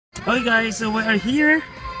Okay guys, so we are here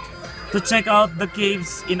to check out the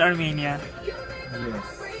caves in Armenia. Yes.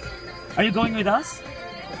 Are you going with us?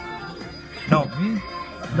 No. Me?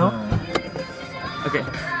 No? Okay.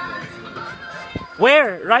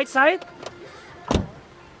 Where? Right side?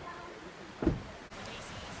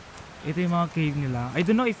 Ito yung mga cave nila. I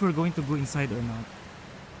don't know if we're going to go inside or not.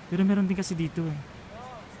 Pero meron din kasi dito eh.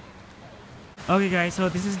 Okay guys,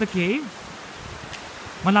 so this is the cave.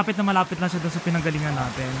 Malapit na malapit lang siya doon sa pinanggalingan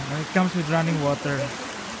natin. It comes with running water.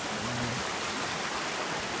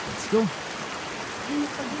 Let's go.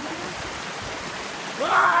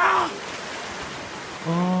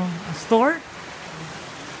 Oh, a store?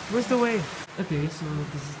 Where's the way? Okay, so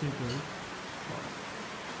this is the cave.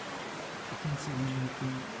 I can't see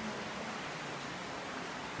anything.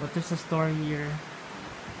 But there's a store here.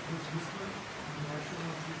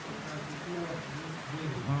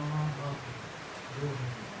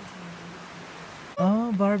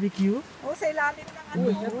 Oh, barbecue? Oh, sa ilalim ng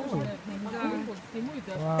ano.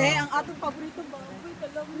 Wow. Ang atong paborito baboy.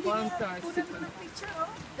 Hindi kunan mo ng picture,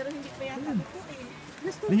 oh. Pero hindi pa yata ito eh.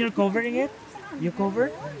 Then you're covering it? You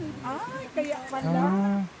cover? Ay, kaya pala.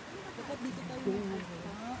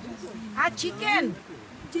 Chicken!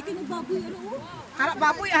 Chicken ng baboy, ano? Harap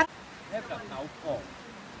baboy at... Have no pork.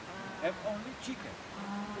 Have only chicken.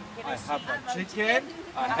 I have a chicken.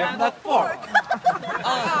 I have not pork.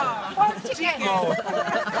 Chicken!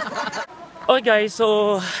 Okay guys,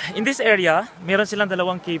 so in this area, meron silang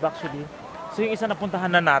dalawang cave actually. So yung isa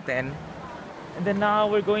napuntahan na natin. And then now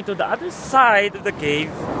we're going to the other side of the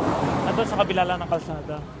cave. Nandun sa kabila lang ng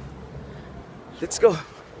kalsada. Let's go!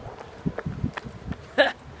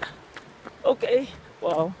 Okay,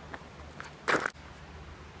 wow.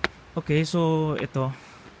 Okay, so ito.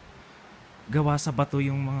 Gawa sa bato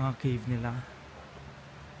yung mga cave nila.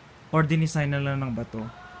 Or dinesign na lang ng bato.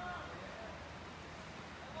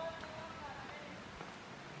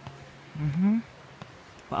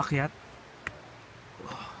 Paakyat.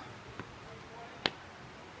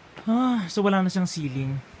 So wala na siyang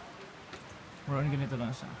ceiling. Or ganito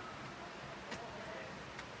lang siya.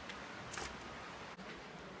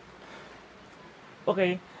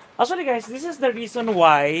 Okay. Actually guys, this is the reason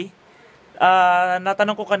why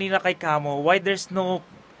natanong ko kanina kay Kamo why there's no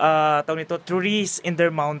trees in their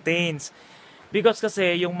mountains. Because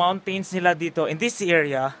kasi yung mountains nila dito in this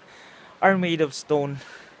area are made of stone.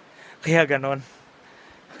 Kaya ganon.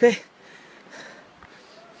 Okay.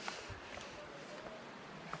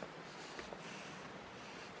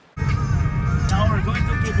 Now we're going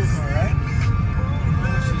to Cable Car, right?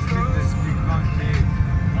 She's big, this big long cave.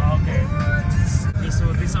 Okay. Okay, so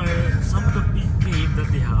these are some of the big cave that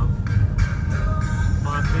they have.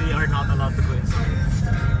 But we are not allowed to go inside.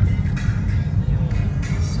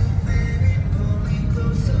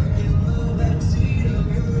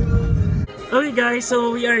 Okay guys,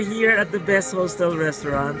 so we are here at the best hostel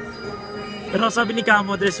restaurant. Pero sabi ni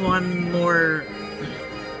Kamo, there's one more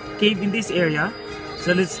cave in this area.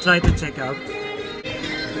 So let's try to check out.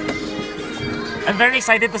 I'm very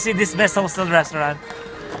excited to see this best hostel restaurant.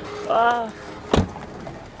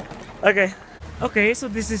 Okay. Okay,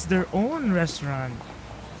 so this is their own restaurant.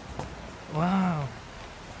 Wow.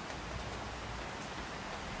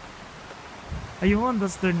 Ayun,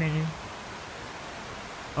 that's their name.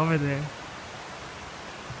 Over there.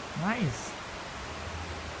 Nice.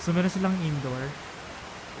 So meron silang indoor.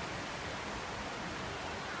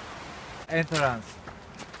 Entrance.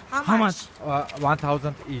 How much?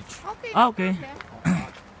 1,000 each. Okay. Okay.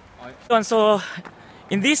 So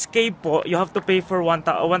in this cave po, you have to pay for 1,000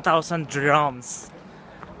 dirhams.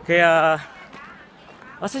 Kaya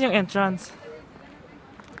asan yung entrance?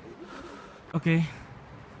 Okay.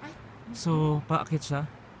 So paakit siya.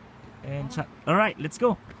 And alright, let's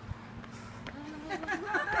go.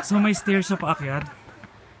 So may stairs sa paakyat.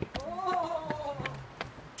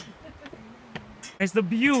 Guys, the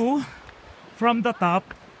view from the top.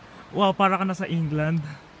 Wow, para ka na sa England.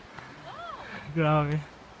 Grabe.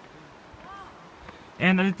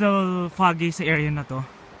 And a little foggy sa area na to.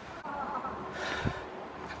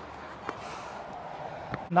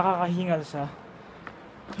 Nakakahingal siya.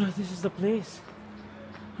 Pero this is the place.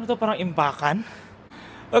 Ano to, parang imbakan?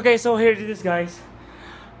 Okay, so here it is guys.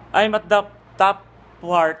 I'm at the top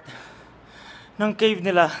part ng cave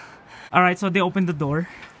nila. Alright, so they opened the door.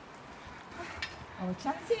 Oh,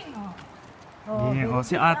 chancing, oh. Yeah, oh,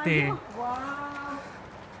 si ate. Wow.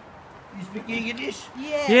 You speak English?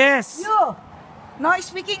 Yes. Yes. You. No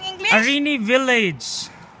speaking English? Arini Village.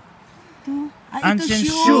 Ancient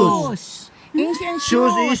shoes. Ancient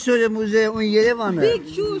shoes. İstoria Muzeum Yerevan'ı. Big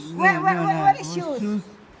shoes. Where is shoes?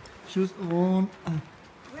 Shoes on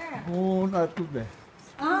Where? 60 be.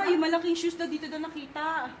 Ah, yung malaking shoes na dito na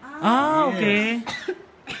nakita. Ah, okay.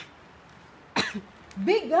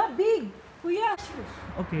 Big big. Kuya.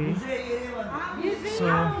 Okay. Yes, So,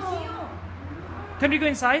 can we go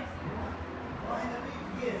inside?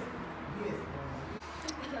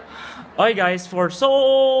 Okay guys, for so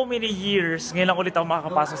many years, ngayon lang ulit ako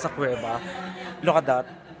makakapasok sa kuweba. Look at that.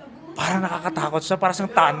 Parang nakakatakot siya, parang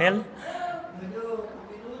siyang tunnel.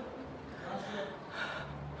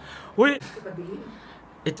 Wait,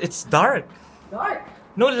 it's dark. Dark.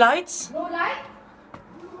 No lights? No light?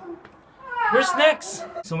 Where's next?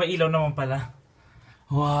 So may ilaw naman pala.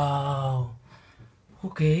 Wow.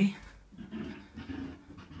 Okay.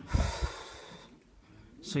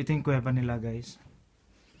 So ito yung kuweba nila guys.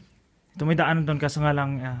 Ito may daanan doon kasi nga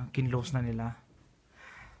lang kinlose na nila.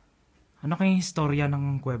 Ano kayong istorya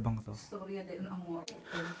ng kuwebang to? Storya din ang mo.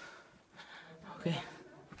 Okay.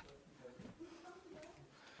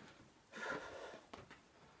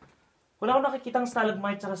 Wala akong nakikitang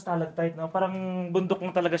stalagmite at stalactite, no? Parang bundok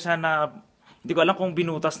lang talaga siya na hindi ko alam kung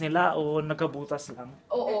binutas nila o nagkabutas lang.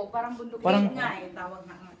 Oo, parang bundok. Parang- Cave nga eh, tawag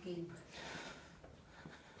na nga cave.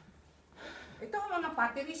 Ito ang mga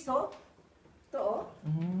potteries, to. Ito, oh.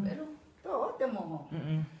 Pero, ito, oh, temo mo.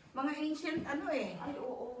 Mga ancient ano eh. Ay,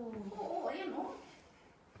 oo. Oo, ayan, oh.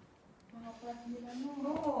 Mga plat nila, no.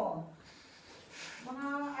 Oo.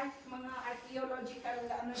 Mga archaeological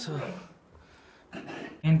ano So, ito eh.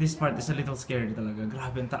 and this part is a little scary talaga.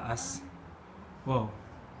 Grabe ang taas. Wow.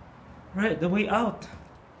 Right, the way out.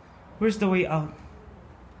 Where's the way out?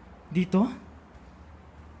 Dito?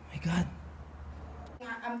 My God.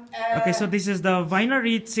 Okay, so this is the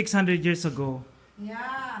vinery 600 years ago.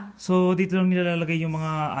 Yeah. So, dito lang nilalagay yung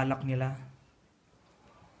mga alak nila.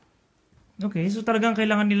 Okay, so talagang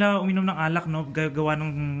kailangan nila uminom ng alak, no? Gagawa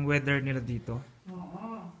ng weather nila dito.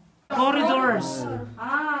 Oo. Corridors!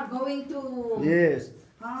 Going to... Yes.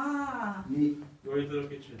 Going to the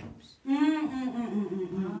kitchen.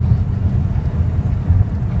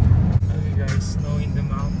 Okay guys, snow in the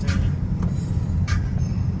mountain.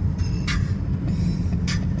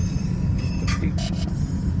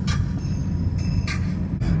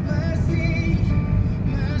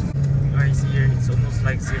 Guys, here it's almost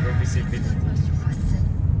like zero visibility.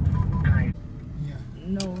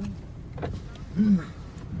 No.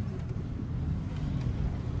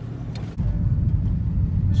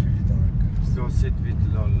 It's really dark. Go sit with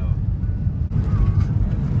Lolo.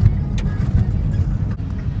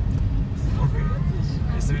 Okay.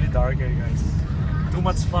 It's really dark here, guys. Too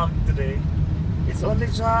much fog today. It's only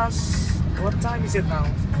just... What time is it now?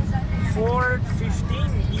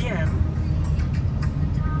 4:15 p.m.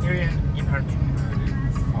 here in Armenia.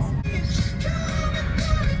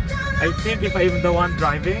 I think if I'm the one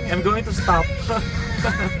driving, I'm going to stop.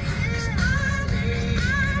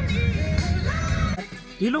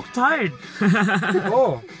 You look tired.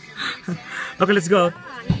 Oh! Okay, let's go.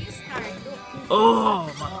 Oh,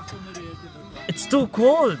 it's too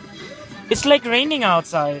cold. It's like raining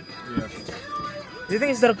outside. Yes. Do you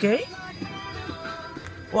think is that okay?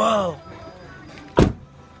 Wow.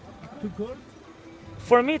 Too cold?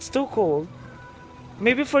 For me, it's too cold.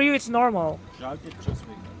 Maybe for you, it's normal. Jacket just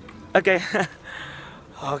me. Okay.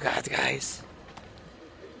 Oh God, guys.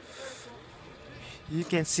 You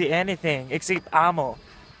can see anything except ammo.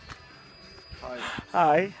 Hi.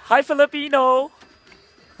 Hi. Hi, Filipino.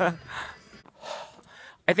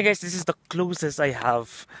 I think guys, this is the closest I have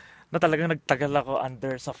na talagang nagtagal ako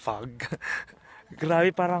under sa fog.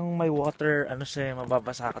 Grabe, parang may water, ano siya,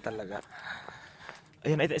 mababasa ka talaga.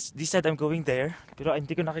 Ayun, this side I'm going there, pero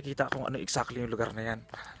hindi ko nakikita kung ano exactly yung lugar na yan.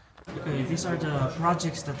 Okay, these are the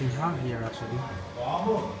projects that they have here actually.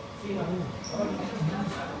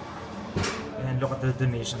 And look at the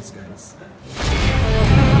donations, guys.